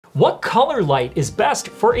What color light is best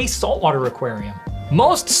for a saltwater aquarium?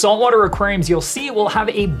 Most saltwater aquariums you'll see will have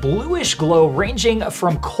a bluish glow ranging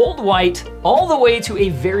from cold white all the way to a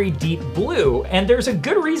very deep blue, and there's a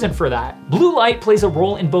good reason for that. Blue light plays a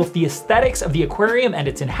role in both the aesthetics of the aquarium and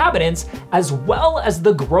its inhabitants, as well as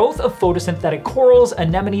the growth of photosynthetic corals,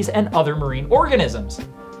 anemones, and other marine organisms.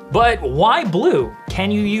 But why blue?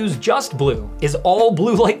 Can you use just blue? Is all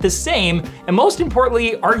blue light the same? And most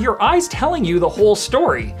importantly, are your eyes telling you the whole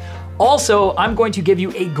story? Also, I'm going to give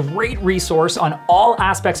you a great resource on all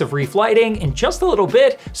aspects of reef lighting in just a little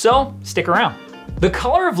bit, so stick around. The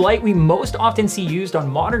color of light we most often see used on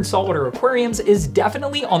modern saltwater aquariums is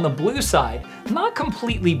definitely on the blue side. Not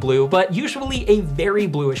completely blue, but usually a very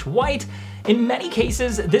bluish white. In many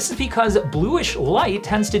cases, this is because bluish light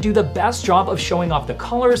tends to do the best job of showing off the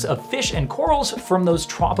colors of fish and corals from those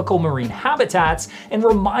tropical marine habitats and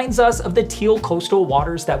reminds us of the teal coastal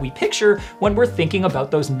waters that we picture when we're thinking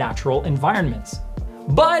about those natural environments.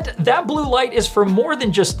 But that blue light is for more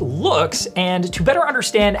than just looks, and to better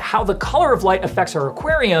understand how the color of light affects our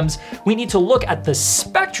aquariums, we need to look at the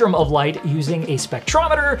spectrum of light using a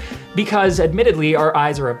spectrometer, because admittedly, our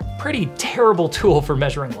eyes are a pretty terrible tool for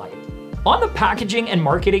measuring light. On the packaging and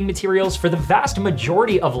marketing materials for the vast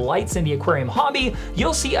majority of lights in the aquarium hobby,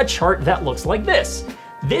 you'll see a chart that looks like this.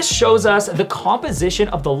 This shows us the composition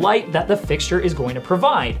of the light that the fixture is going to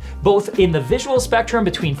provide, both in the visual spectrum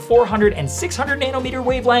between 400 and 600 nanometer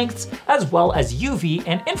wavelengths, as well as UV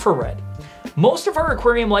and infrared. Most of our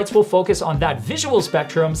aquarium lights will focus on that visual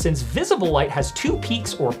spectrum since visible light has two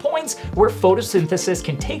peaks or points where photosynthesis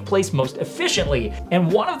can take place most efficiently,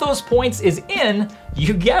 and one of those points is in,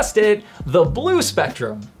 you guessed it, the blue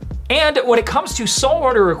spectrum. And when it comes to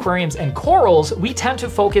saltwater aquariums and corals, we tend to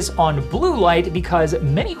focus on blue light because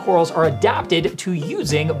many corals are adapted to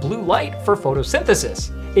using blue light for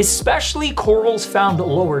photosynthesis, especially corals found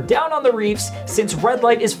lower down on the reefs, since red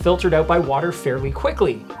light is filtered out by water fairly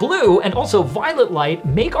quickly. Blue and also violet light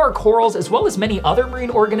make our corals, as well as many other marine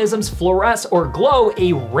organisms, fluoresce or glow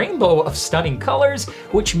a rainbow of stunning colors,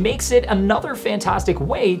 which makes it another fantastic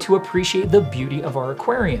way to appreciate the beauty of our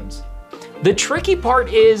aquariums. The tricky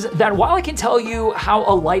part is that while I can tell you how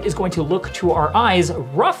a light is going to look to our eyes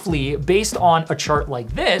roughly based on a chart like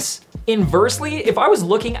this, inversely, if I was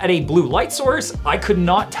looking at a blue light source, I could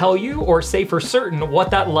not tell you or say for certain what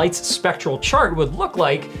that light's spectral chart would look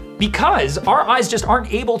like, because our eyes just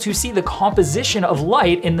aren't able to see the composition of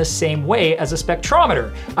light in the same way as a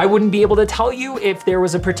spectrometer. I wouldn't be able to tell you if there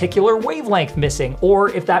was a particular wavelength missing, or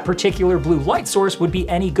if that particular blue light source would be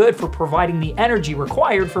any good for providing the energy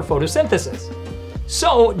required for photosynthesis.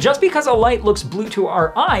 So just because a light looks blue to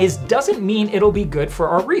our eyes doesn't mean it'll be good for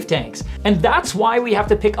our reef tanks. And that's why we have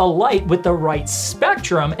to pick a light with the right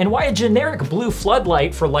spectrum, and why a generic blue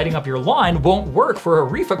floodlight for lighting up your lawn won't work for a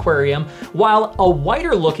reef aquarium, while a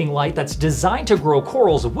whiter looking light that's designed to grow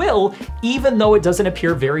corals will, even though it doesn't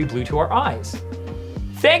appear very blue to our eyes.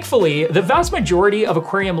 Thankfully, the vast majority of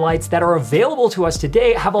aquarium lights that are available to us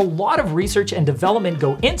today have a lot of research and development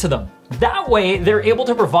go into them. That way, they're able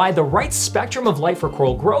to provide the right spectrum of light for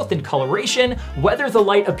coral growth and coloration, whether the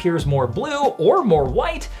light appears more blue or more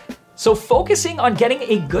white. So focusing on getting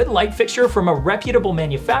a good light fixture from a reputable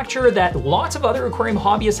manufacturer that lots of other aquarium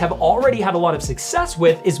hobbyists have already had a lot of success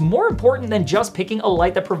with is more important than just picking a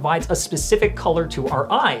light that provides a specific color to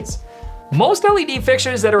our eyes. Most LED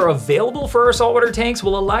fixtures that are available for our saltwater tanks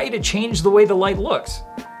will allow you to change the way the light looks.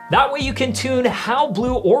 That way you can tune how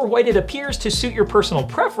blue or white it appears to suit your personal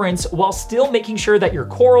preference, while still making sure that your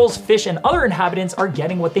corals, fish, and other inhabitants are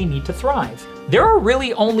getting what they need to thrive. There are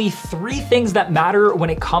really only 3 things that matter when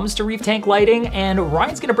it comes to reef tank lighting, and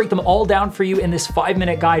Ryan's gonna break them all down for you in this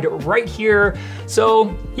 5-minute guide right here.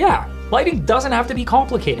 So yeah, lighting doesn't have to be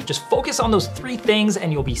complicated. Just focus on those 3 things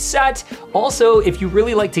and you'll be set. Also, if you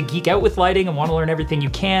really like to geek out with lighting and want to learn everything you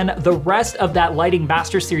can, the rest of that Lighting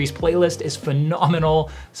Master Series playlist is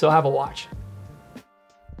phenomenal, so have a watch.